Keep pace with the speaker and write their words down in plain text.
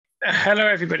Hello,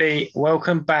 everybody.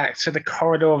 Welcome back to the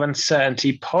Corridor of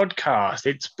Uncertainty podcast.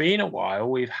 It's been a while.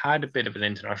 We've had a bit of an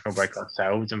international break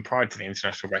ourselves, and prior to the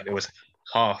international break, there was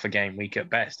half a game week at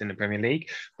best in the Premier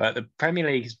League. But the Premier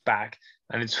League is back,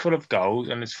 and it's full of goals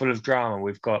and it's full of drama.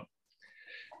 We've got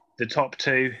the top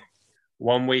two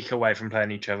 1 week away from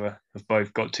playing each other. We've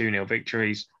both got 2-0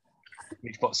 victories.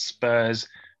 We've got Spurs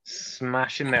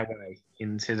smashing their way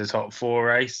into the top four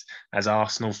race as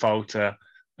Arsenal falter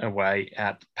away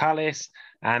at Palace,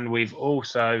 and we've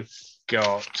also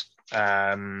got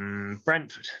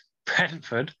Brentford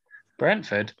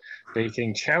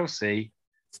beating Chelsea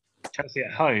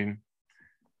at home,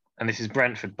 and this is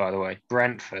Brentford, by the way,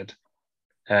 Brentford,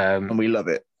 and we love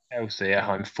it. Chelsea at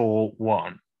home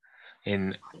 4-1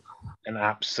 in an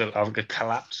absolute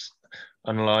collapse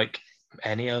unlike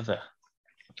any other.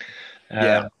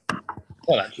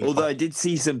 Although I did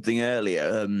see something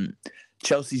earlier.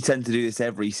 Chelsea tend to do this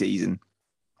every season.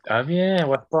 Yeah,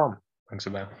 West Brom. Thanks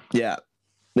about. Yeah,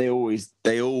 they always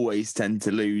tend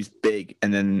to lose big,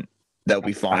 and then they'll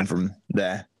be fine from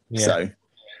there. Yeah. So,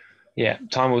 yeah,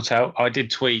 time will tell. I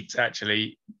did tweet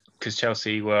actually because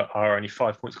Chelsea are only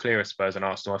 5 points clear of Spurs and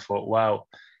Arsenal. I thought, well,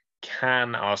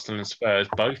 can Arsenal and Spurs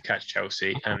both catch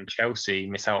Chelsea and Chelsea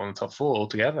miss out on the top four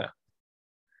altogether?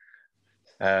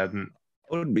 I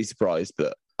wouldn't be surprised,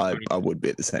 but I would be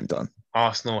at the same time.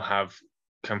 Arsenal have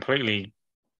completely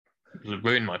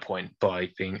ruined my point by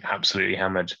being absolutely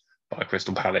hammered by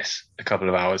Crystal Palace a couple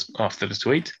of hours after the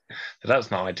tweet. So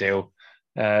that's not ideal.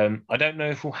 I don't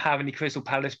know if we'll have any Crystal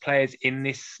Palace players in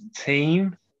this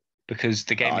team because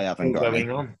the game is still going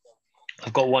on.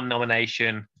 I've got one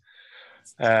nomination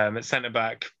at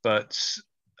centre-back, but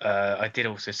I did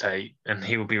also say, and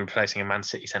he will be replacing a Man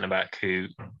City centre-back who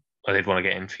I did want to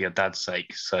get in for your dad's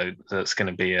sake, so that's going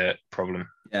to be a problem.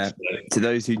 Yeah. So, to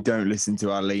those who don't listen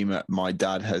to our Lima, my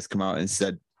dad has come out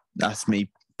and asked me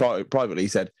privately,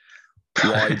 said,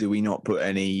 why do we not put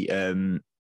any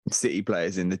City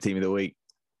players in the team of the week?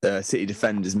 City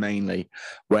defenders mainly,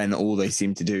 when all they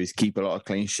seem to do is keep a lot of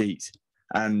clean sheets.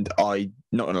 And I,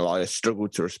 not going to lie, I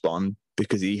struggled to respond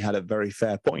because he had a very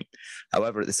fair point.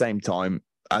 However, at the same time,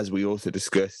 as we also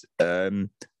discussed,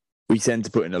 we tend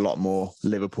to put in a lot more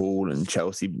Liverpool and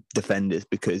Chelsea defenders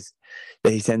because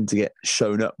they tend to get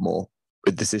shown up more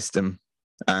with the system,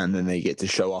 and then they get to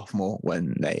show off more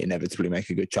when they inevitably make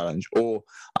a good challenge. Or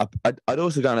I'd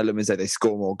also go on a limb and say they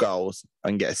score more goals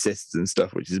and get assists and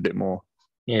stuff, which is a bit more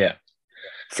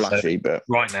flashy. So but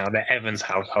right now, the Evans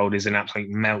household is an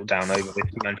absolute meltdown over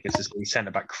this Manchester City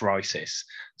centre-back crisis.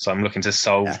 So I'm looking to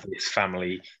solve this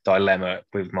family dilemma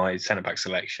with my centre-back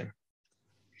selection.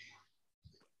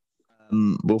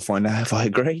 We'll find out if I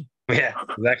agree. Yeah,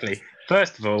 exactly.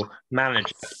 First of all,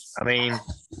 manager. I mean,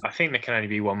 I think there can only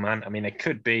be one man. I mean, it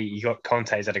could be. You got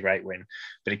Conte's had a great win,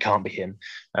 but it can't be him.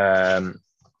 I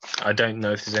don't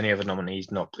know if there's any other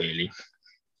nominees. Not really.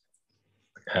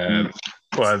 Well,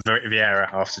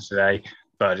 Vieira after today,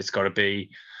 but it's got to be.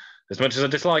 As much as I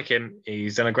dislike him,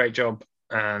 he's done a great job,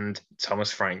 and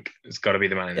Thomas Frank has got to be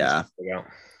the man. Yeah,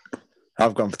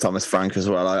 I've gone for Thomas Frank as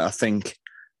well. I think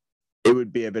it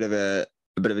would be a bit of a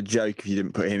joke if you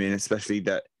didn't put him in, especially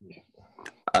that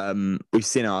we've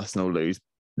seen Arsenal lose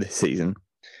this season.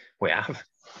 We have.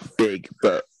 Big,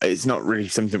 but it's not really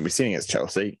something we're seeing against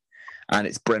Chelsea. And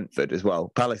it's Brentford as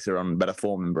well. Palace are on better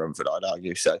form than Brentford, I'd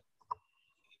argue. So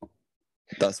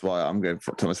that's why I'm going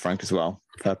for Thomas Frank as well.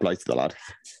 Fair play to the lad.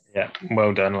 Yeah,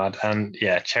 well done, lad. And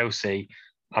yeah, Chelsea,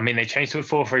 I mean, they changed to a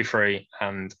 4-3-3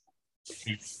 and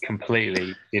it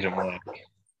completely didn't work.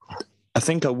 I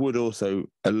think I would also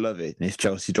love it if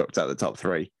Chelsea dropped out the top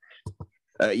three.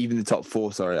 Even the top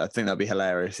four, sorry. I think that'd be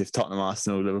hilarious if Tottenham,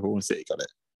 Arsenal, Liverpool and City got it.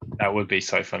 That would be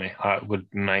so funny. It would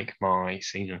make my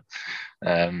season.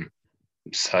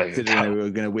 Considering we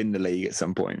were going to win the league at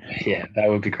some point. Yeah, that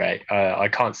would be great. I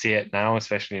can't see it now,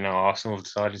 especially now Arsenal have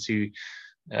decided to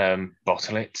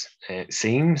bottle it, it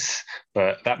seems.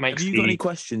 But that makes Have you got any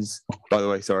questions, by the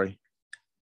way? Sorry.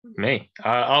 Me?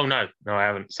 No, I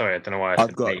haven't. Sorry, I don't know why.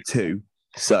 I've got two.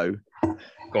 So,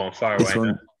 go on, fire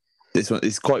away. This one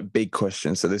is quite a big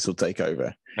question, so this will take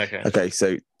over. Okay.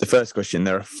 So the first question: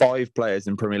 there are 5 players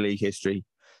in Premier League history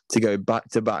to go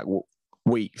back-to-back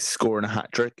weeks scoring a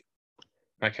hat trick.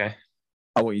 Okay.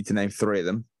 I want you to name 3 of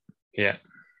them. Yeah.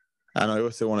 And I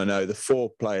also want to know the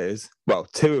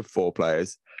 2 of 4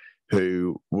 players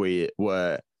who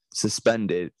were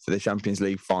suspended for the Champions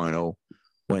League final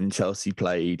when Chelsea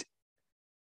played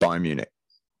Bayern Munich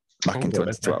back in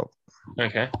 2012.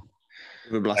 Okay.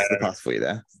 We'll blast the pass for you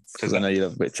there, because I know you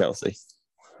love a bit of Chelsea.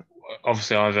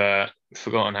 Obviously, either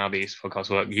forgotten how these podcasts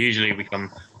work. Usually we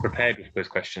come prepared with those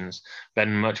questions,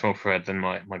 then much more prepared than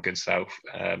my good self.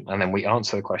 And then we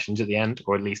answer the questions at the end,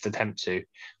 or at least attempt to.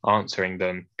 Answering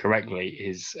them correctly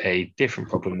is a different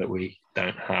problem that we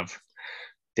don't have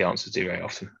the answers to very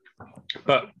often.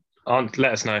 But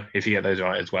let us know if you get those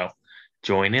right as well.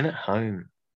 Join in at home.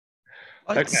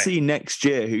 I'd like to see next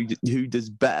year who does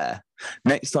better.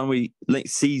 Next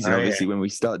season, obviously, when we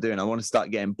start doing, I want to start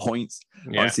getting points.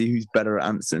 I want to see who's better at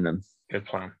answering them. Good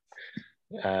plan.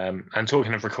 And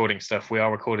talking of recording stuff, we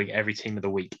are recording every team of the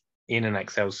week in an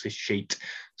Excel sheet,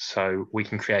 so we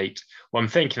can create. Well, I'm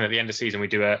thinking at the end of the season we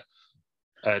do a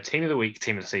team of the week,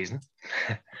 team of the season,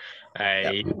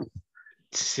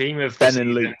 team of Ben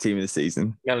and Luke team of the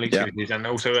season. Yeah, Luke team of the season, and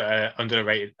also under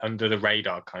the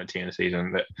radar kind of team of the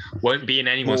season that won't be in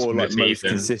anyone's more like season. Most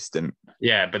consistent.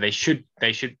 Yeah, but they should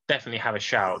definitely have a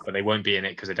shout, but they won't be in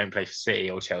it because they don't play for City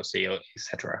or Chelsea or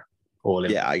etc.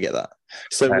 Yeah, I get that.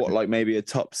 So what, like maybe a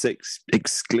top 6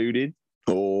 excluded,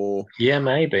 or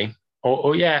maybe,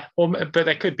 but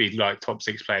there could be like top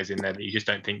 6 players in there that you just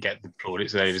don't think get the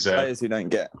plaudits they deserve. Players who don't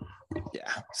get.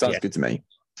 Yeah, sounds good to me.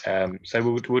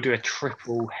 So we'll do a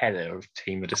triple header of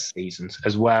team of the seasons,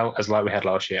 as well as like we had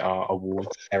last year, our award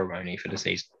ceremony for the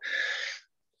season.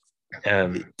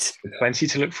 Plenty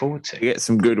to look forward to. We get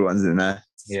some good ones in there.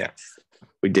 Yeah,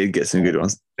 we did get some good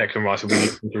ones. Declan Rice will be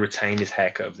looking to retain his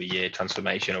haircut of the year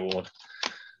transformation award,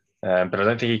 but I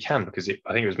don't think he can because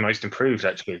I think it was most improved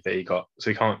actually that he got, so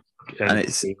he can't. And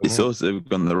it's also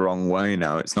gone the wrong way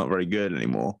now. It's not very good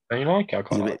anymore. Don't you like it? I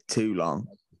quite it's a bit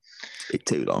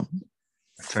too long.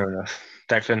 Fair enough.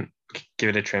 Declan, give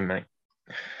it a trim, mate.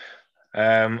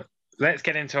 Let's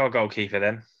get into our goalkeeper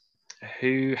then.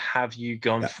 Who have you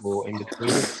gone for in between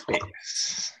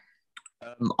this?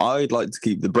 I'd like to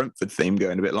keep the Brentford theme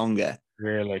going a bit longer.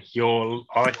 Really?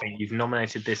 I think you've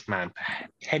nominated this man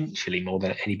potentially more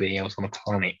than anybody else on the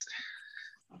planet.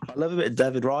 I love a bit of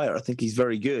David Raya. I think he's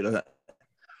very good.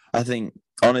 I think,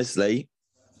 honestly,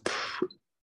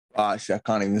 actually, I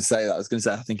can't even say that. I was going to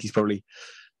say I think he's probably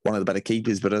one of the better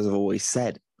keepers, but as I've always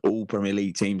said, all Premier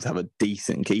League teams have a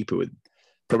decent keeper,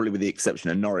 probably with the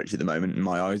exception of Norwich at the moment, in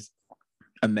my eyes,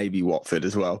 and maybe Watford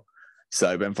as well.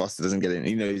 So Ben Foster doesn't get in.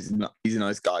 He's a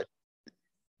nice guy.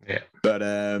 Yeah. But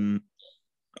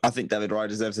I think David Raya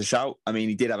deserves a shout. I mean,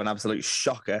 he did have an absolute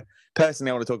shocker.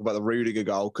 Personally, I want to talk about the Rudiger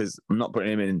goal because I'm not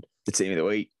putting him in the team of the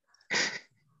week.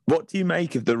 What do you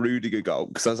make of the Rudiger goal?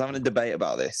 Because I was having a debate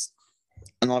about this,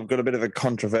 and I've got a bit of a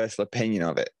controversial opinion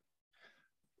of it.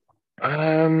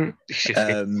 I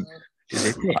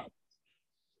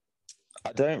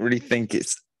don't really think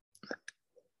it's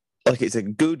a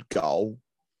good goal,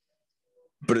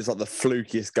 but it's like the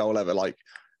flukiest goal ever. Like,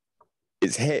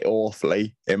 it's hit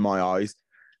awfully in my eyes,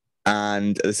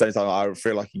 and at the same time, I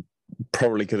feel like he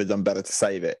probably could have done better to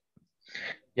save it.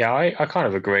 Yeah, I kind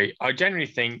of agree. I generally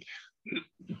think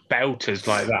belters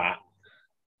like that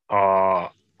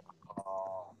are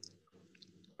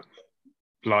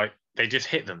like they just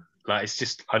hit them. Like it's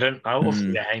just I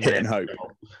often get aiming hit and hope,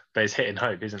 but it's hit and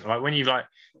hope, isn't it? Like when you like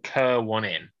curl one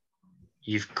in,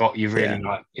 you've really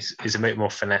like it's a bit more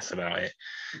finesse about it.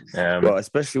 Well,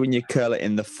 especially when you curl it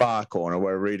in the far corner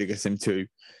where Rudiger seemed to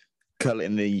curl it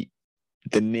in the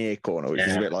near corner, which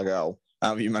is a bit like, oh, how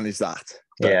have you managed that?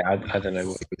 But, I don't know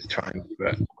what he was trying,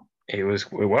 but it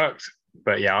worked.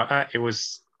 But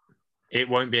it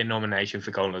won't be a nomination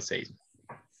for goal of the season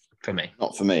for me.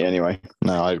 Not for me, anyway.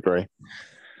 No, I agree.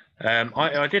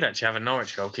 I did actually have a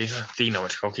Norwich goalkeeper,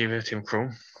 Tim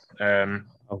Krul.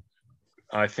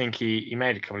 I think he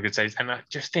made a couple of good saves, and I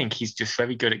just think he's just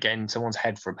very good at getting someone's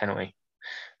head for a penalty,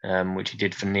 which he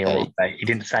did for Neil. He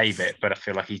didn't save it, but I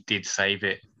feel like he did save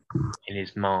it in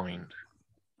his mind,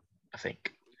 I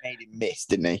think. He made him miss,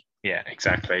 didn't he? Yeah,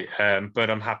 exactly. But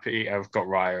I'm happy. I've got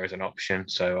Raya as an option,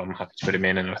 so I'm happy to put him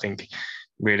in, and I think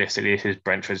realistically, this is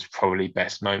Brentford's probably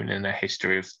best moment in their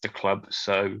history of the club,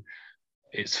 so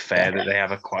it's fair that they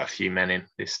have quite a few men in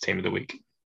this team of the week.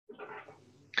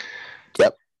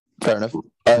 Yep, fair enough.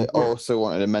 I also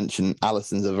wanted to mention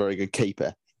Alisson's a very good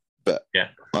keeper, but I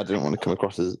didn't want to come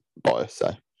across as biased.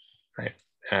 So, right.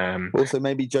 Also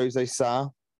maybe Jose Sa.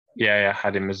 Yeah,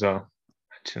 had him as well.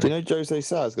 Actually. Do you know Jose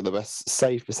Sa's got the best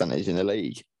save percentage in the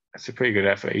league? That's a pretty good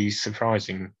effort. He's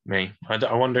surprising me.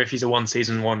 I wonder if he's a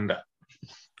one-season wonder.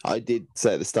 I did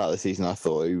say at the start of the season, I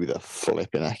thought, who the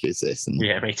flipping heck is this? And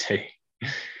yeah, me too.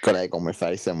 Got egg on my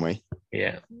face, haven't we?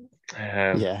 Yeah.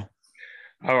 Yeah.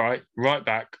 All right. Right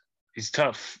back. It's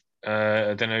tough.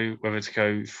 I don't know whether to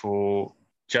go for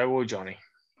Joe or Johnny.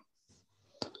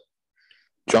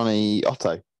 Johnny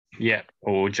Otto. Yeah,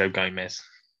 or Joe Gomez.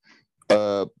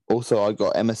 Also, I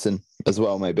got Emerson as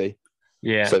well, maybe.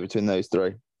 Yeah. So between those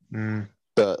three. Mm.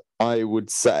 But I would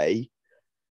say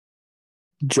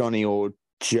Johnny or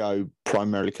Joe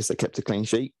primarily because they kept a clean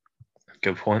sheet.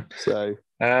 Good point. So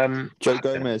Joe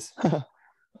Gomez.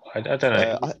 I don't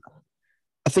know.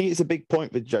 I think it's a big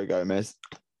point with Joe Gomez,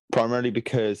 primarily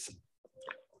because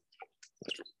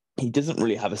he doesn't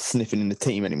really have a sniffing in the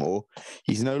team anymore.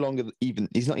 He's no longer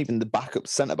he's not even the backup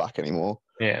centre back anymore.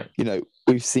 Yeah. You know,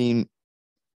 we've seen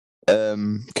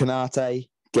Konate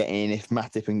get in if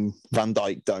Matip and Van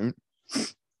Dijk don't.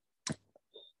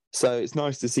 So it's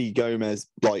nice to see Gomez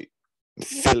like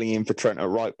filling in for Trent at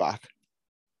right back.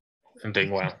 And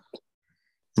doing well.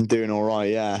 And doing all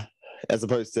right, yeah. As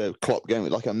opposed to Klopp going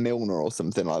with like a Milner or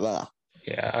something like that.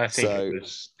 Yeah, I think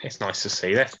it's nice to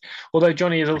see that. Although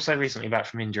Johnny is also recently back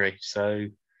from injury, so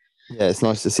yeah, it's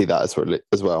nice to see that as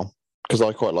well. Because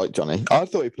I quite like Johnny. I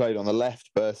thought he played on the left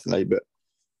personally, but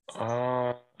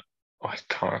I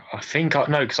can't. I think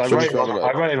no, because I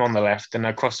wrote him on the left, and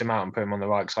I crossed him out and put him on the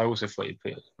right. Because I also thought he'd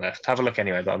put it left. Have a look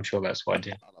anyway, but I'm sure that's what I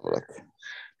did. I'll have a look.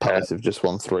 Palace have just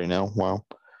won 3-0. Wow,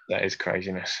 that is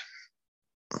craziness.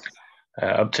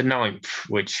 Up to 9th,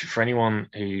 which for anyone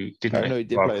who didn't know, he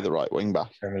did play the right wing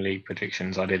back. Premier League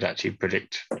predictions, I did actually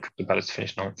predict the Palace to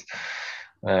finish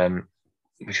 9th,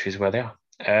 which is where they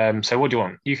are. So what do you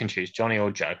want? You can choose Johnny or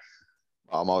Joe.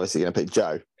 I'm obviously going to pick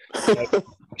Joe.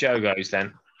 Joe goes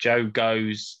then. Joe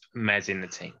goes. Mez in the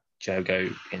team. Joe go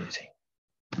in the team.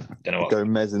 Don't know what. Go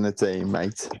Mez in the team,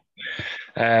 mate.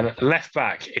 Left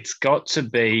back. It's got to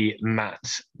be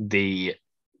Matt. The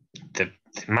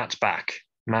Matt back.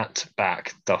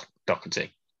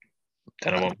 Doherty.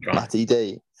 Don't know what. Matty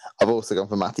D. I've also gone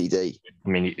for Matty D. I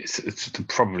mean, it's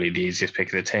probably the easiest pick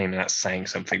of the team, and that's saying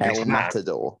something. El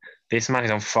Matador. This man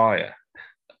is on fire.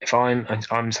 If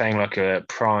I'm saying like a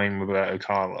prime Roberto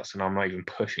Carlos, and I'm not even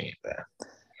pushing it there.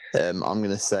 I'm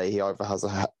going to say he either has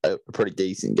a pretty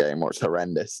decent game or it's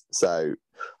horrendous. So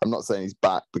I'm not saying he's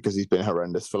back because he's been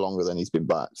horrendous for longer than he's been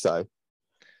back. So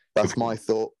that's my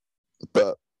thought.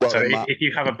 But if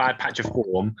you have a bad patch of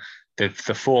form, the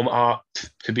form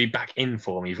to be back in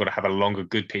form, you've got to have a longer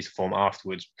good piece of form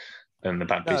afterwards than the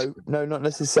bad piece. No, not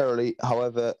necessarily.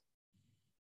 However,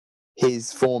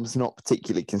 his form's not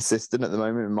particularly consistent at the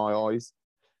moment in my eyes.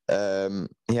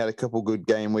 He had a couple good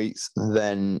game weeks,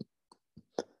 then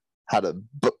had an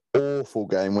awful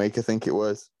game week, I think it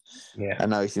was. Yeah.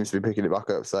 And now he seems to be picking it back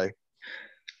up. So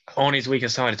on his weaker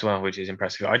side as well, which is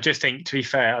impressive. I just think, to be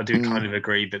fair, I do kind of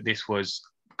agree that this was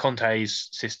Conte's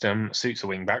system suits a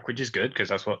wing back, which is good because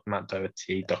that's what Matt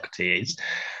Doherty is.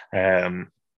 But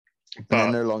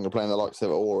they're no longer playing the likes of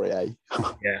Aurier.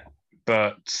 Yeah.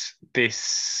 But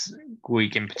this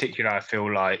week in particular, I feel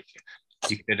like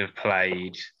you could have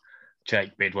played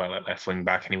Jake Bidwell at left wing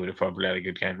back and he would have probably had a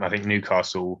good game. I think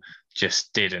Newcastle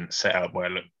just didn't set up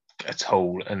well at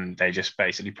all and they just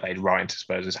basically played right into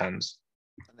Spurs' hands.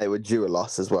 They were due a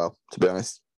loss as well, to be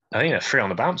honest. I think they're 3 on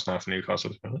the bounce now for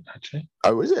Newcastle, actually.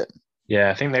 Oh, is it? Yeah,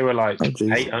 I think they were like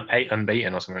 8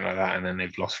 unbeaten or something like that, and then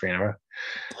they've lost 3 in a row.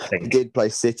 They did play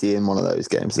City in one of those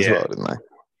games as well, didn't they?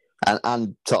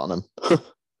 And Tottenham.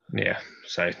 Yeah,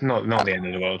 so not the end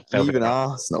of the world. Even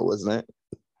Arsenal, wasn't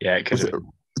it? Yeah, it could have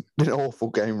been an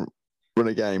awful run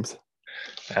of games.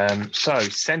 So,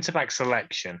 centre-back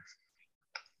selection.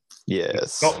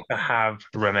 Yes. Got to have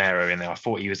Romero in there. I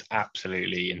thought he was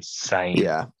absolutely insane.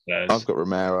 Yeah, I've got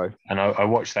Romero. And I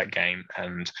watched that game,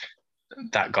 and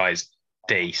that guy's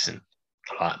decent.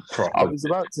 Like, proper. I was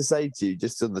about to say to you,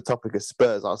 just on the topic of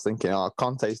Spurs, I was thinking,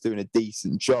 Conte's doing a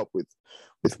decent job with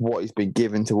what he's been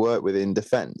given to work with in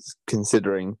defence,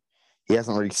 considering he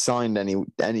hasn't really signed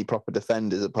any proper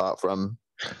defenders apart from...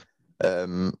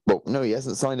 he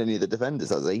hasn't signed any of the defenders,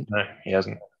 has he? No, he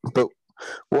hasn't. But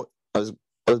what I was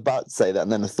about to say that,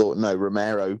 and then I thought, no,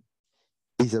 Romero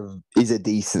is a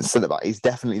decent centre back. He's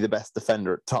definitely the best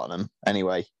defender at Tottenham,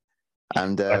 anyway.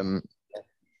 And the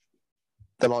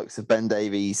likes of Ben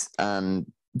Davies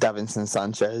and Davinson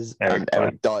Sanchez and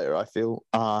Eric Dyer, I feel,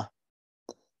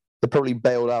 they're probably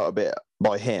bailed out a bit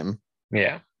by him.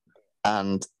 Yeah.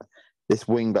 And this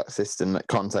wing-back system that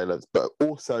Conte loves, but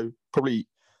also probably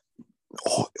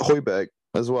Højbjerg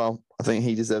as well. I think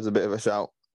he deserves a bit of a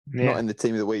shout. Yeah. Not in the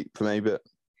team of the week for me, but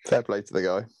fair play to the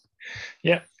guy.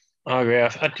 Yeah, I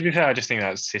agree. To be fair, I just think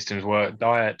that systems work.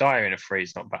 Dyer in a 3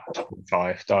 is not bad.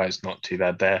 5. Dyer's not too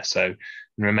bad there. So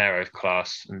Romero's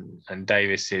class and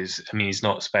Davis is, I mean, he's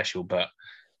not special, but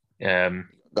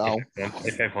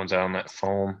if everyone's on that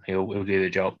form, he'll do the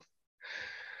job.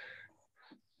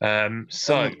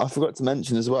 So I forgot to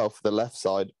mention as well for the left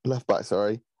back,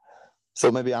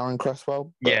 So maybe Aaron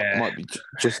Cresswell. But Yeah. it might be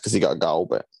just because he got a goal,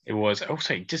 but It was.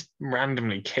 Also, he just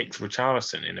randomly kicked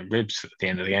Richarlison in the ribs at the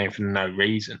end of the game for no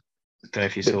reason. I don't know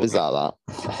if you saw bizarre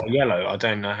that. Yellow. I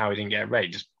don't know how he didn't get a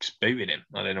red. Just booted him.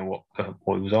 I don't know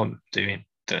what he was on doing.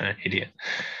 Don't know, idiot.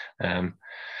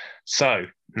 So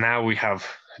now we have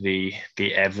the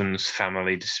Evans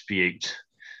family dispute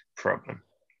problem.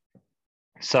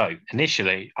 So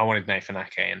initially, I wanted Nathan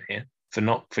Ake in here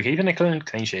for keeping a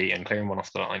clean sheet and clearing one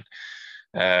off the line.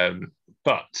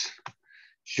 But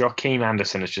Joachim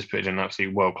Anderson has just put in an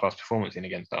absolute world-class performance in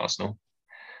against Arsenal.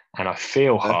 And I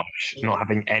feel harsh not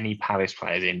having any Palace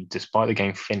players in, despite the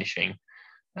game finishing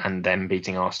and then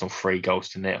beating Arsenal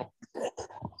 3-0.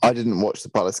 I didn't watch the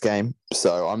Palace game,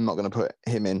 so I'm not going to put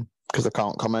him in because I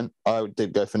can't comment. I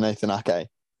did go for Nathan Ake.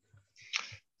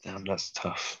 Damn, that's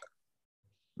tough.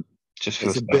 Just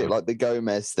It's a bit like the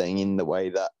Gomez thing in the way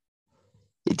that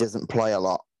he doesn't play a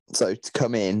lot. So to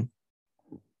come in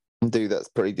and do that's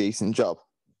a pretty decent job.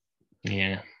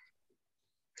 Yeah.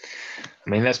 I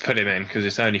mean, let's put him in because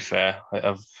it's only fair.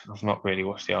 I've not really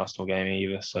watched the Arsenal game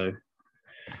either, so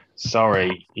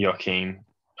sorry, Joachim.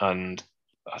 And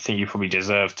I think you probably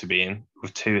deserve to be in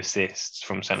with 2 assists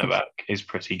from centre back is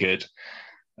pretty good.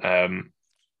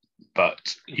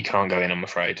 But you can't go in, I'm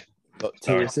afraid. But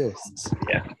 2 assists?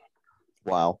 Yeah.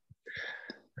 Wow.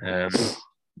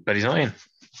 But he's not in.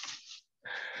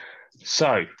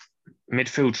 So,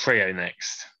 midfield trio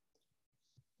next.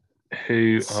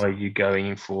 Who are you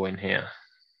going for in here?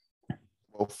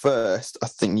 Well, first, I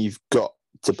think you've got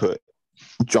to put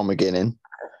John McGinn in.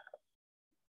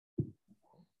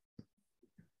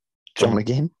 John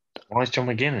McGinn? Why is John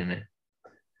McGinn in it?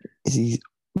 Is he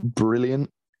brilliant?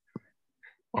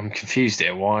 I'm confused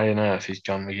here. Why on earth is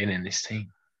John McGinn in this team?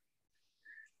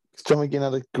 John McGinn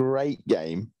had a great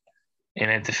game. In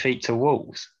a defeat to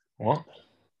Wolves? What?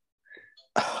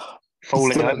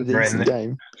 Falling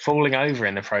over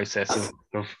in the process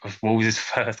of Wolves'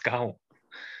 first goal.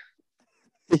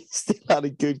 He still had a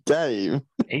good game.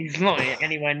 He's not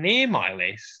anywhere near my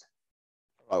list.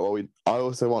 Right, well, I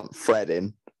also want Fred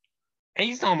in.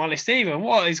 He's not on my list either.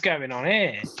 What is going on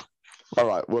here? All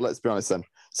right, well, let's be honest then.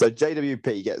 So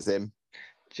JWP gets him.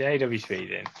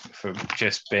 JWP's in for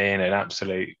just being an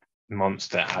absolute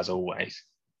monster as always.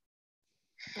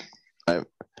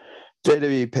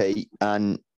 JWP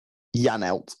and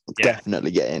Janelt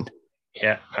definitely get in.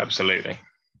 Yeah, absolutely.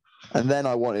 And then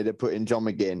I wanted to put in John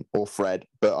McGinn or Fred,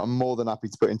 but I'm more than happy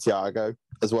to put in Thiago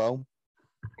as well.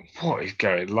 What is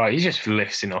going like? He's just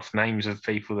listing off names of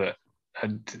people that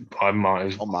I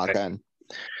might have. On my gun.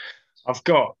 I've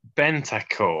got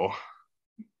Bentancur,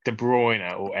 De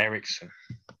Bruyne, or Ericsson.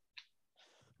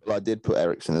 Well, I did put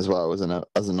Ericsson as well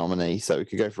as a nominee, so we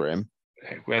could go for him.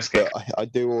 But I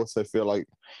do also feel like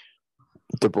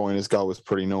De Bruyne's goal was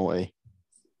pretty naughty.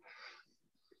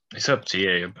 It's up to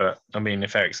you, but I mean,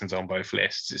 if Ericsson's on both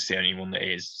lists, it's the only one that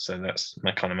is, so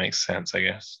that kind of makes sense, I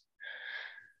guess.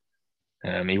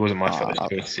 He wasn't my first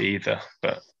choice either,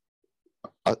 but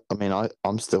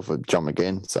I'm still for John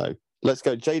McGinn, so let's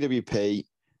go JWP,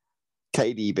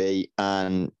 KDB,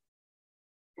 and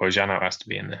Janelt has to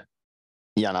be in there.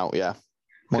 Janelt, yeah.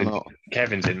 Why not?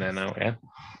 Kevin's in there now, yeah.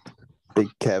 Big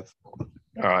Kev.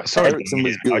 All right, sorry. Ericsson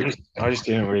was good. I just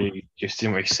didn't really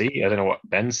see. I don't know what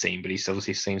Ben's seen, but he's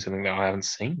obviously seen something that I haven't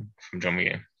seen from John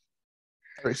McGinn.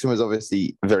 Ericsson was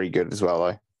obviously very good as well,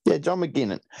 though. Yeah, John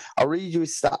McGinn. I'll read you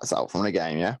his stats out from the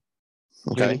game, yeah?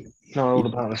 Okay. Not all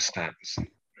about the stats.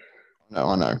 No,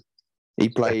 I know. He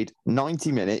played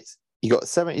 90 minutes. He got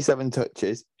 77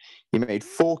 touches. He made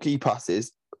 4 key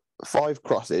passes, 5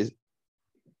 crosses,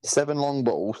 7 long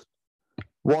balls,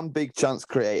 1 big chance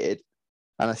created,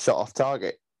 and a shot off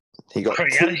target. He got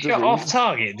he had a shot off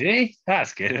target, did he?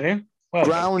 That's good of him. Well,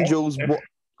 ground duels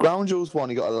 1,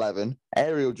 he got 11.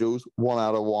 Aerial duels 1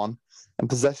 out of 1. And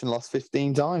possession lost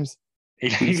 15 times.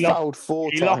 He fouled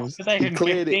 4 times. He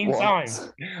cleared 15 it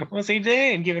once. What's he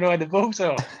doing? Giving away the balls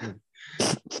off.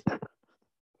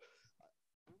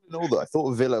 Although I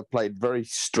thought Villa played very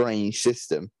strange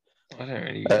system. I don't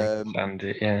really understand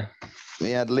it, yeah.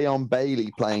 He had Leon Bailey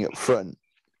playing up front.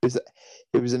 It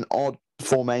was an odd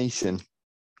formation.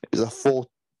 It was a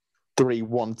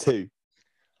 4-3-1-2.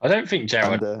 I don't think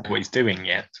Gerrard knows what he's doing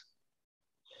yet.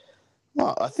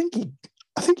 Well, I think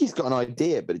he's got an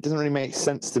idea, but it doesn't really make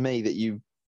sense to me that you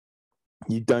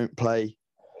don't play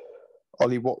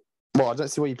Ollie. Well, I don't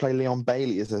see why you play Leon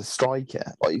Bailey as a striker.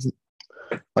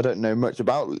 I don't know much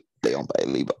about Leon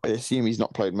Bailey, but I assume he's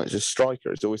not played much as a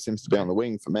striker. It always seems to be on the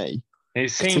wing for me.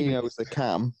 Coutinho was the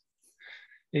cam.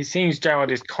 It seems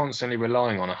Gerrard is constantly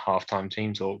relying on a half-time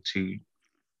team talk to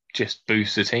just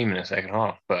boost the team in the second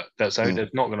half. But that's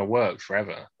not going to work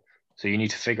forever. So you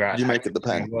need to figure out Did you how make it the it's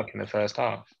going pen? to work in the first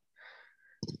half.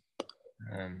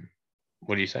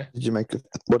 What do you say?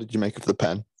 What did you make of the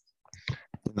pen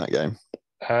in that game?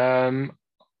 I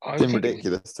It's been think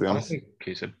ridiculous, to be I honest. think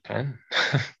it's a pen.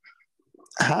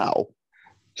 How?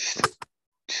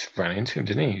 just ran into him,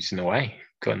 didn't he? He's in the way.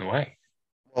 Got in the way.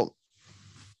 Well,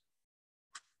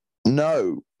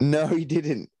 no, he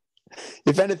didn't.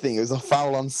 If anything, it was a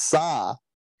foul on Sarr.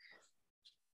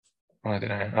 I don't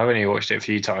know. I've only watched it a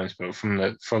few times, but from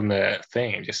the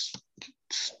thing, it just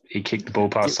he kicked the ball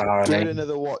past Sarr. Give it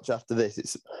another watch after this.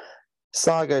 It's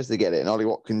Sarr goes to get it, and Ollie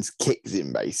Watkins kicks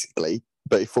him basically,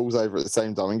 but he falls over at the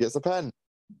same time and gets a pen.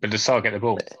 But does Sarr get the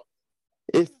ball?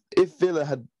 If Villa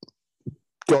had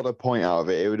got a point out of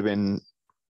it, it would have been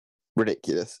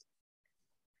ridiculous.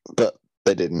 But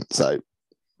they didn't, so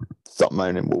stop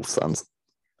moaning, Wolves fans.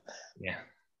 Yeah.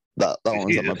 That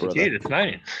one's on my brother. Jesus,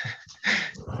 moaning.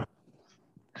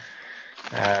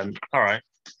 All right.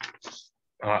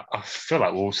 I feel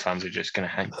like Wolves fans are just going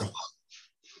to hang them.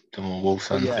 The more Wolves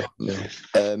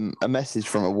fans. A message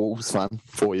from a Wolves fan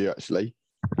for you, actually,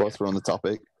 whilst we're on the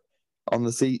topic. I'm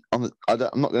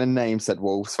not going to name said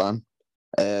Wolves fan.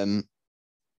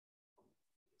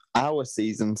 Our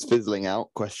season's fizzling out, ?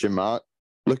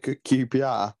 Look at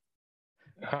QPR.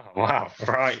 Oh, wow.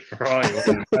 Right.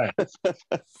 Like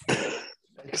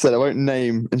I said, I won't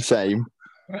name and shame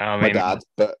my dad,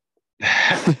 but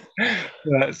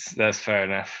that's fair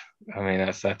enough. I mean,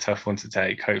 that's a tough one to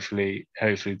take. Hopefully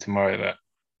tomorrow that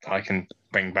I can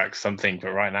bring back something.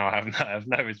 But right now, I have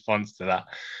no response to that.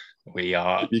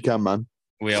 You can, man.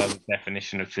 We are the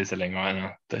definition of fizzling right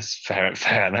now. That's fair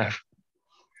enough.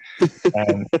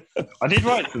 I did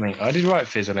write something. I did write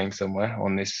fizzling somewhere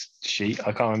on this sheet.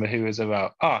 I can't remember who it was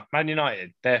about. Man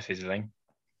United. They're fizzling.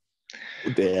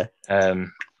 Oh dear.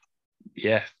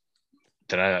 Yeah.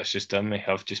 Don't know. That's just done me.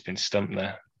 I've just been stumped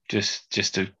there.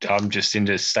 I'm just in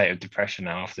a state of depression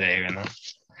now after hearing that.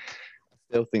 I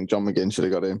still think John McGinn should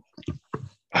have got in.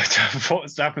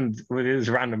 What's happened with his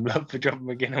random love for John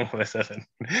McGinn all of a sudden?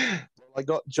 I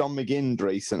got John McGinn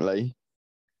recently.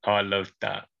 Oh, I love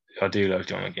that. I do love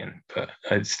John McGinn, but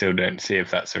I still don't see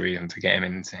if that's a reason to get him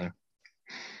in the team.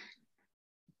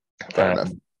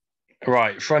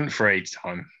 Right, front three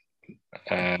time.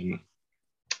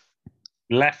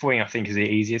 Left wing, I think, is the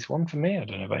easiest one for me. I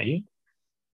don't know about you.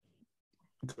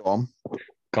 Go on.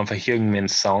 Gone for Heung-min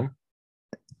Son.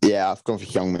 Yeah, I've gone for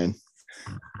Heung-min.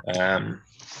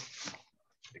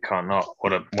 Can't not.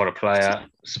 What a player.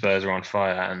 Spurs are on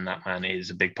fire, and that man is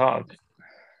a big part of it.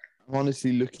 I'm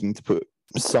honestly looking to put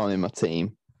Son in my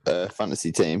team,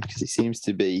 fantasy team, because he seems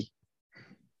to be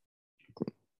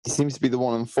the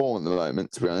one in form at the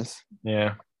moment, to be honest.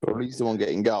 Yeah. Or at least the one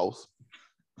getting goals.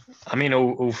 I mean,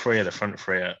 all three of the front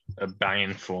three are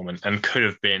banging form and could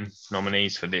have been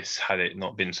nominees for this had it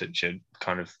not been such a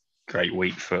kind of great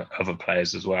week for other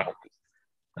players as well.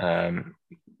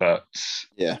 But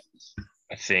yeah,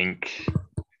 I think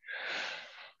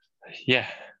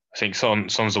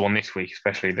Son's the one this week,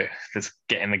 especially that's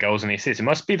getting the goals and the assists. It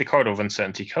must be the Corridor of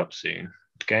Uncertainty Cup soon.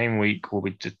 Game week will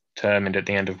be determined at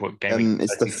the end of what game week?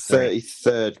 It's the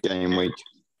 33rd game week.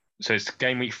 So it's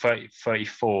game week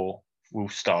 34 will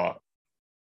start.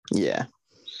 Yeah.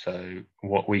 So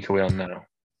what week are we on now?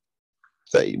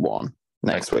 31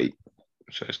 next week.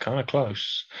 So it's kind of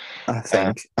close. I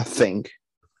think.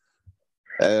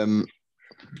 I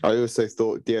also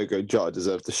thought Diogo Jota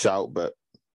deserved a shout, but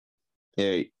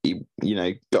yeah, he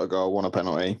got to go. I won a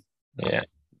penalty. Yeah.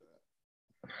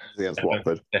 Against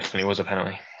Watford. Definitely was a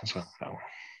penalty as well.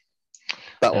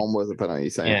 That one was a penalty,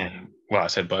 saying. Yeah. Well, I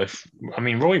said both. I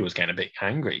mean, Roy was getting a bit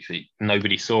angry.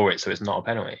 Nobody saw it, so it's not a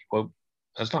penalty. Well,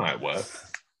 that's not how it works.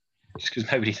 Just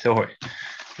because nobody saw it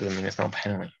doesn't mean it's not a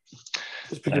penalty.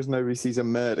 Just because nobody sees a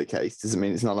murder case doesn't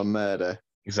mean it's not a murder.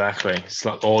 Exactly. It's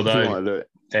like, although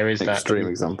there is that extreme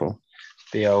example.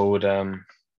 The old,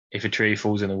 if a tree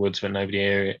falls in the woods but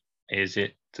nobody hears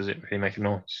it, does it really make a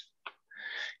noise?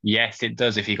 Yes, it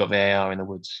does if you've got VAR in the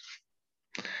woods.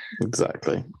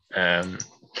 Exactly.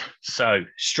 So,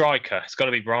 striker, it's got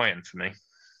to be Brian for me.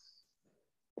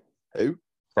 Who?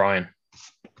 Brian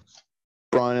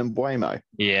and Buemo.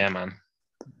 Yeah, man.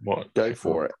 What? Go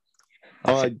for it.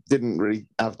 I didn't really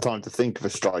have time to think of a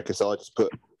striker, so I just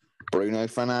put Bruno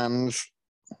Fernandes.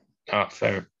 Oh,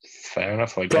 fair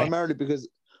enough. Okay. Primarily because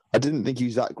I didn't think he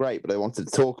was that great, but I wanted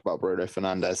to talk about Bruno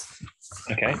Fernandes.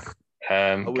 Okay.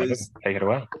 Take it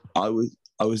away. I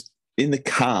was in the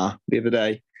car the other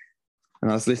day,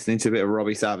 and I was listening to a bit of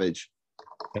Robbie Savage.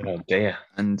 Oh dear.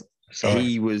 And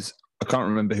he was, I can't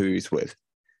remember who he was with,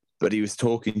 but he was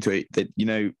talking to it that,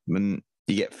 when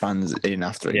you get fans in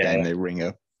after a game, they ring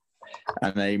up.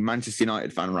 And a Manchester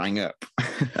United fan rang up.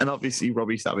 And obviously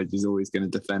Robbie Savage is always going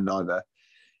to defend either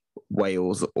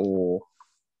Wales or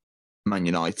Man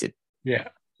United. Yeah.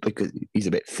 Because he's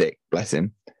a bit thick, bless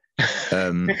him.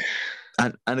 And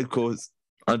of course,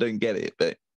 I don't get it,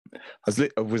 but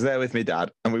I was there with my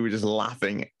dad, and we were just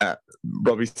laughing at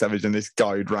Robbie Savage and this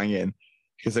guy who rang in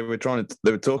because they were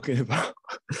talking about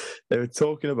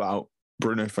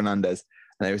Bruno Fernandes,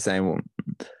 and they were saying, well,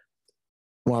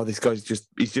 wow, this guy's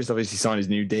he's just obviously signed his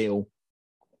new deal,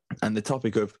 and the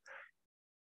topic of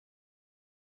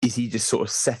is he just sort of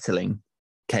settling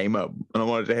came up, and I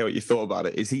wanted to hear what you thought about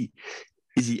it. Is he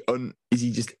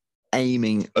just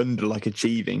aiming under, like,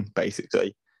 achieving,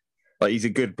 basically? Like, he's a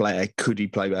good player. Could he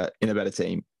play in a better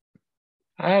team?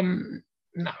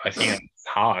 No, I think it's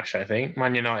harsh. I think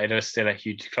Man United are still a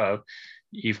huge club.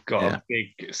 You've got a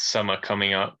big summer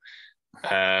coming up.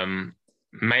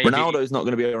 Maybe Ronaldo's not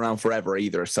going to be around forever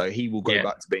either, so he will go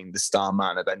back to being the star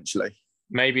man eventually.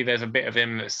 Maybe there's a bit of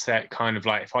him that's set kind of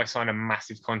like, if I sign a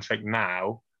massive contract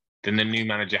now, then the new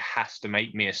manager has to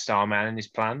make me a star man in his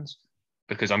plans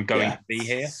because I'm going to be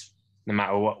here, no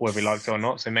matter what, whether he likes it or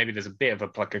not. So maybe there's a bit of a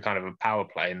kind of a power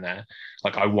play in there.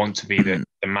 Like, I want to be the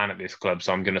man at this club,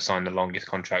 so I'm going to sign the longest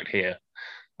contract here.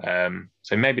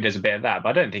 So maybe there's a bit of that, but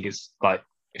I don't think it's like,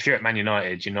 if you're at Man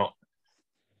United, you're not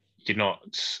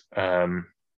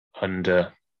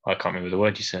under, I can't remember the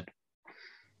word you said,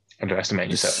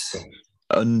 underestimating yourself.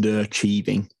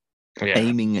 Underachieving,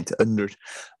 aiming at under.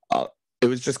 It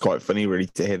was just quite funny, really,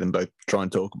 to hear them both try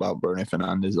and talk about Bruno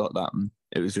Fernandes like that. And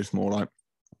it was just more like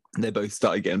they both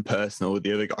started getting personal with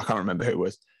the other guy. I can't remember who it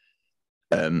was.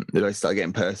 They both started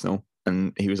getting personal,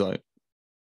 and he was like,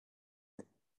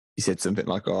 he said something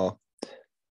like, "Oh,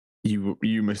 you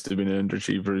must have been an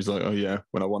underachiever." He's like, "Oh yeah,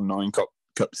 when I won 9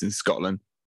 cups in Scotland."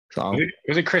 So,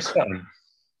 was it Chris Sutton?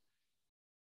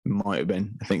 Might have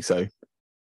been. I think so.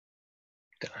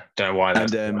 Don't know why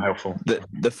that's helpful.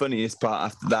 The funniest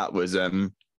part after that was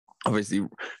obviously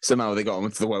somehow they got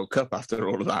on to the World Cup after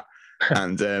all of that.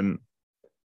 And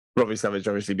Robbie Savage,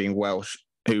 obviously being Welsh,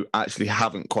 who actually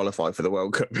haven't qualified for the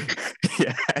World Cup.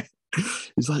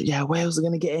 He's like, yeah, Wales are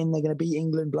going to get in. They're going to beat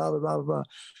England, blah, blah, blah, blah.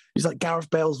 He's like, Gareth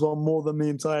Bale's won more than the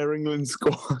entire England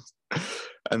squad.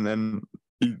 And then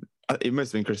it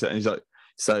must have been Chris. And he's like,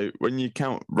 so when you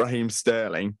count Raheem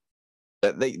Sterling,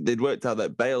 they'd worked out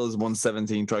that Bale's won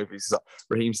 17 trophies. So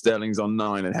Raheem Sterling's on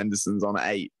 9 and Henderson's on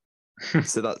 8.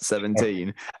 So that's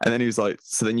 17. And then he was like,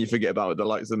 so then you forget about the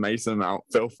likes of Mason Mount,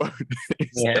 Phil Foden.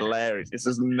 It's hilarious. It's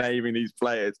just naming these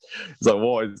players. It's like,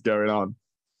 what is going on?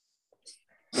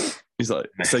 He's like,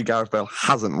 so Gareth Bale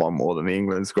hasn't won more than the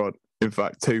England squad. In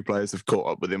fact, 2 players have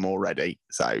caught up with him already.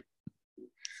 So,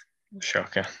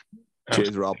 shocker.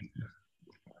 Cheers, Rob.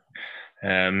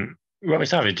 Robbie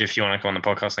Savage, if you want to come on the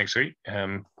podcast next week,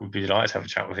 we'd be delighted to have a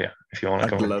chat with you if you want to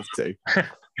come. I'd love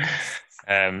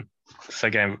to. So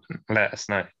again, let us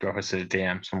know. Drop us a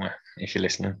DM somewhere if you're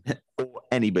listening. Or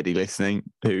anybody listening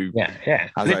who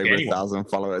has over 1,000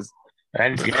 followers.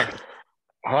 And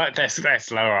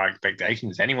let's lower our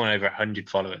expectations. Anyone over 100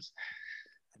 followers.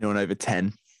 Anyone over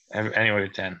 10. Anyone over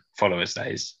 10 followers, that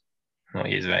is, not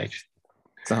years of age.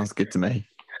 Sounds good to me.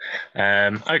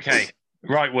 Okay.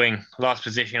 Right wing, last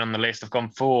position on the list. I've gone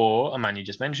for a man you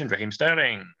just mentioned, Raheem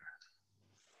Sterling.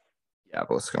 Yeah, I've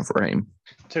also gone for him.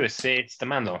 2 assists. The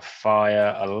man's on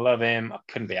fire. I love him. I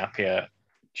couldn't be happier.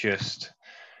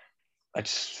 I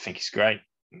just think he's great.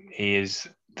 He is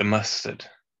the mustard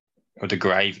or the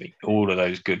gravy. All of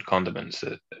those good condiments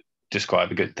that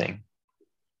describe a good thing.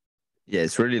 Yeah,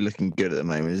 it's really looking good at the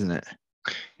moment, isn't it?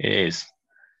 It is.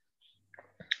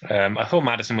 I thought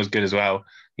Maddison was good as well.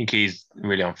 I think he's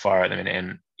really on fire at the minute,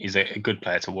 and he's a good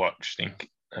player to watch. I think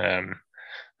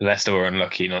Leicester were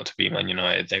unlucky not to beat Man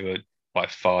United. They were by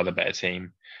far the better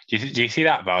team. Do you see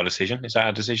that VAR decision? Is that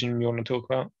a decision you want to talk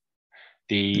about?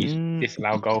 The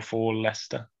disallowed goal for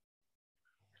Leicester?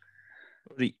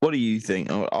 What do you think?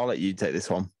 I'll let you take this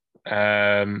one.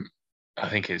 I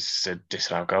think it's a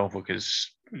disallowed goal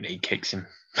because he kicks him.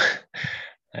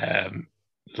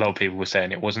 A lot of people were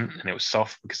saying it wasn't, and it was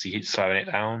soft because he's slowing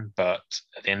it down. But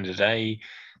at the end of the day,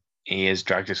 he has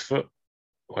dragged his foot.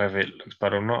 Whether it looks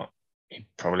bad or not, he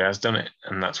probably has done it.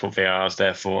 And that's what VAR is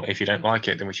there for. If you don't like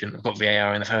it, then we shouldn't have got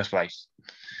VAR in the first place.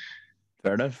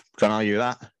 Fair enough. Can't argue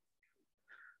that.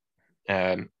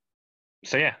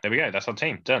 So yeah, there we go. That's our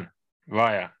team. Done.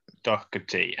 Raya,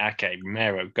 Doherty, Ake,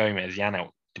 Romero, Gomez,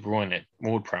 Yanel, De Bruyne,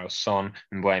 Ward-Prowse, Son,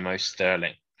 and Mbeumo,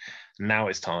 Sterling. Now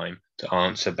it's time to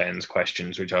answer Ben's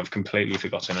questions, which I've completely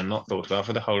forgotten and not thought about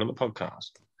for the whole of the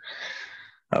podcast.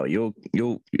 Oh, you're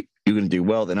You're going to do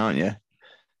well then, aren't you?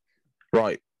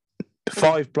 Right.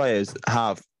 5 players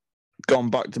have gone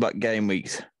back-to-back game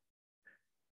weeks.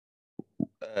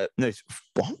 No,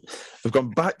 what? They've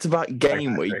gone back-to-back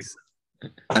game weeks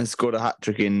and scored a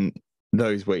hat-trick in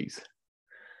those weeks.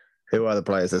 Who are the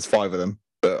players? There's 5 of them,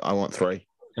 but I want 3.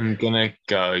 I'm going to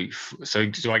go... So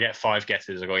do I get 5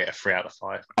 guesses or do I get a 3 out of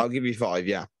 5? I'll give you 5,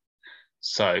 yeah.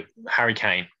 So, Harry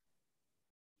Kane.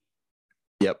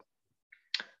 Yep.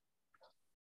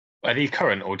 Are these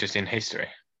current or just in history?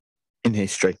 In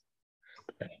history.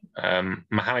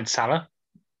 Mohamed Salah?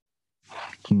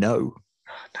 No.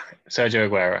 Oh, damn it. Sergio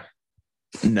Aguero?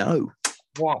 No.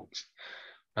 What?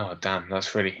 Oh, damn. That's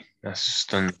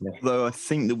stunned me. Though I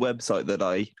think the website that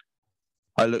I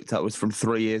looked at was from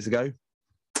 3 years ago.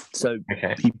 So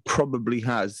He probably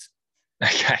has.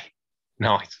 Okay.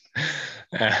 Nice.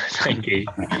 Thank you.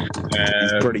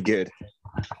 He's pretty good.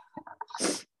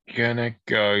 Gonna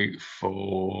go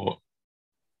for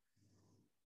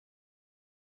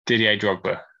Didier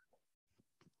Drogba.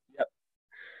 Yep.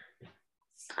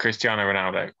 Cristiano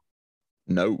Ronaldo.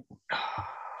 No.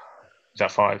 Is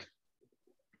that 5?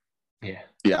 Yeah.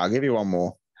 Yeah, I'll give you one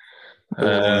more.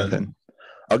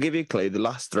 I'll give you a clue. The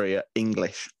last 3 are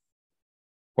English.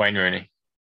 Wayne Rooney.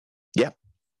 Yep.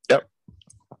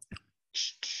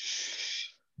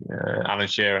 Alan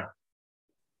Shearer.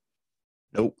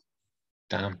 Nope.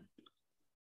 Damn.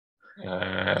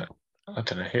 I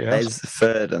don't know who else. There's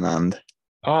Ferdinand.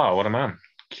 Oh, what a man.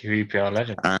 QPR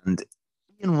legend. And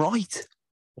Ian Wright.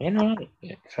 Ian Wright.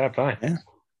 Yeah, fair play.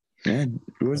 Yeah,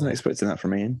 I wasn't expecting that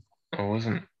from Ian. I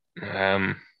wasn't.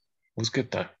 Was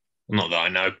good though. Not that I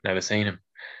know. Never seen him.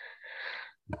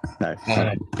 No,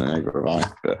 never have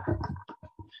I. But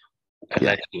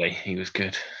allegedly, he was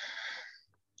good.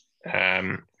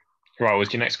 Right,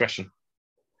 what's your next question?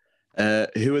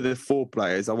 Who are the 4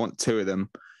 players? I want 2 of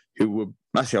them who were...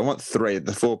 Actually, I want 3 of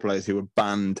the 4 players who were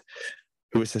banned,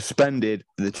 who were suspended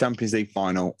for the Champions League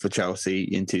final for Chelsea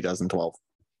in 2012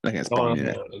 against Bayern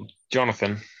Munich.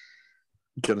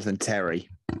 Jonathan Terry.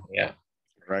 Yeah.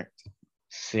 Right.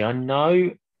 See, I know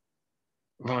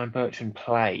Ryan Bertrand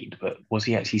played, but was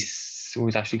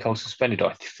Ashley Cole suspended?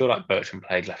 I feel like Bertrand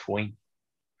played left wing.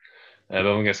 But I'm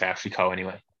going to say Ashley Cole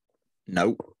anyway.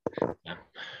 No.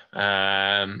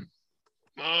 I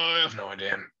have no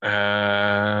idea.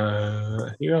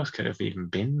 Who else could have even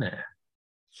been there?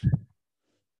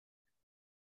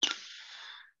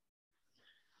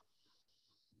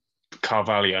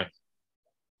 Carvalho.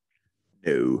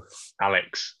 No.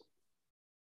 Alex.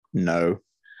 No.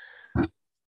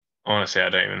 Honestly,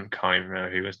 can't even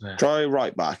remember who was there. Try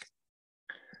right back.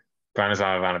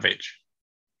 Branislav Ivanovic.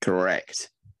 Correct.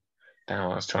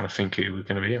 Damn, I was trying to think who was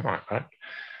going to be at right back.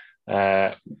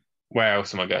 Where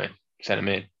else am I going? Centre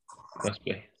mid. Must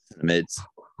be. Centre mids.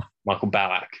 Michael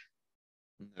Ballack.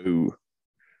 No.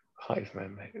 Can't even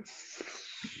remember.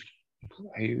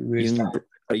 Who is that?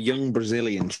 A young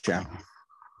Brazilian chap.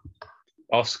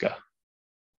 Oscar.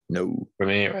 No.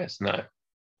 Ramirez. No.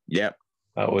 Yep.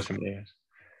 That was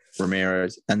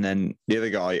Ramirez. And then the other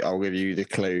guy, I'll give you the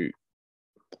clue,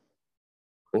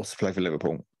 also play for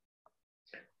Liverpool.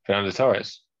 Fernando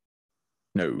Torres.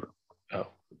 No. Oh,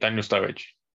 Daniel Sturridge.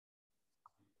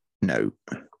 No.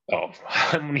 Oh,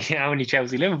 how many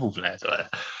Chelsea Liverpool players are there?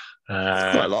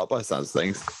 Quite a lot by sounds of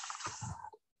things.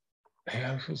 Who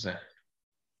else was there?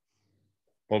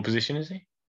 What position is he?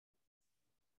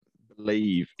 I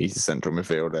believe he's a central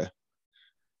midfielder.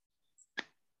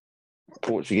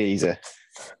 Portuguese. So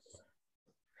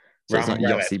it's not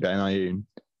Yossi Benayoun.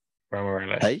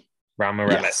 Ramirez. Hey?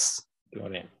 Ramirez. Yes.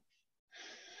 Got it.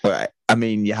 Well, I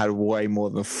mean, you had way more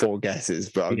than 4 guesses,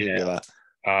 but I'll give you that.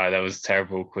 That was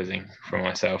terrible quizzing from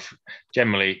myself.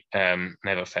 Generally,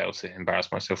 never fail to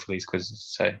embarrass myself for these quizzes.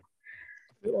 So I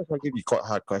feel like I give you quite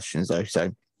hard questions though.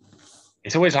 So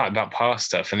it's always like about past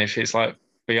stuff, and if it's like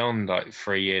beyond like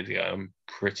 3 years ago, I'm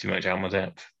pretty much out of my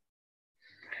depth.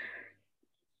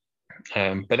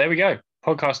 But there we go.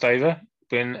 Podcast over.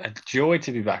 Been a joy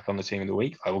to be back on the Team of the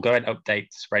Week. I will go ahead and update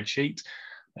the spreadsheet.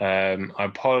 I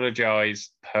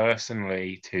apologise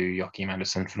personally to Joachim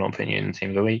Anderson for not putting you in the Team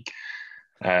of the Week.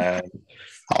 I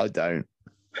don't.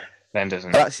 Ben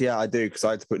doesn't. Actually, yeah, I do because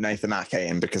I had to put Nathan Ake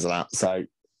in because of that. So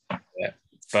yeah,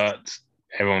 but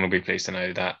everyone will be pleased to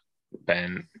know that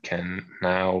Ben can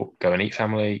now go and eat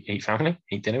dinner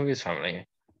with his family.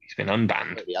 He's been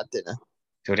unbanned. We had dinner.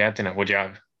 He's already had dinner. What'd you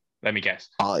have? Let me guess.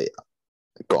 I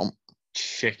got on.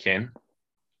 Chicken.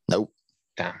 Nope.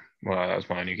 Damn. Well, that was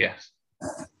my new guess.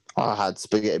 I had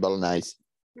spaghetti bolognese.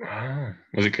 Oh,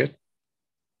 was it good?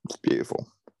 It's beautiful.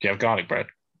 Do you have garlic bread?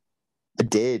 I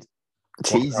did.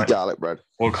 Cheesy garlic bread.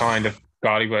 What kind of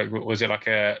garlic bread, was it like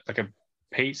a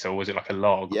pizza or was it like a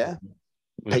log? Yeah,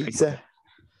 Was it pizza.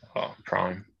 Oh,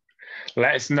 prime.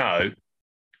 Let us know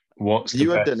what's the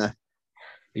You had best. dinner.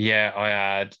 Yeah, I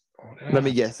had. Let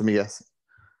me guess.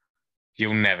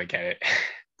 You'll never get it.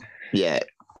 Yeah,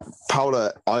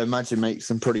 Paula, I imagine makes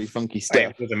some pretty funky stuff.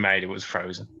 It wasn't made, it was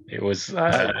frozen. It was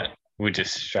we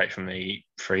just straight from the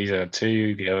freezer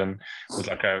to the oven. It was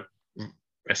like a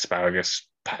asparagus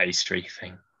pastry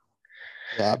thing.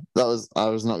 Yeah, I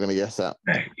was not going to guess that.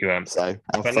 You weren't. So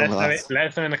I'll But follow that. let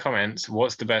us know in the comments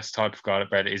what's the best type of garlic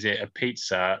bread. Is it a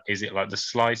pizza? Is it like the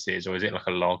slices or is it like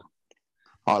a log?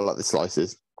 I like the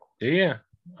slices. Do you?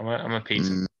 I'm a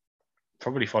pizza.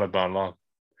 Probably followed by a log.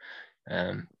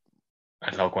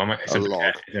 A log one. It's a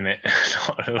log, isn't it?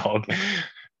 Not a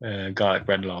log. Garlic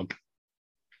bread log.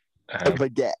 A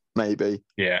baguette, maybe.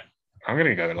 Yeah, I'm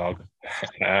gonna go with log.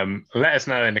 Let us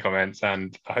know in the comments,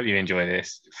 and I hope you enjoy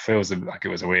this. It feels like it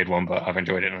was a weird one, but I've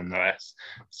enjoyed it nonetheless.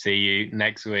 See you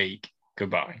next week.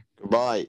 Goodbye. Goodbye.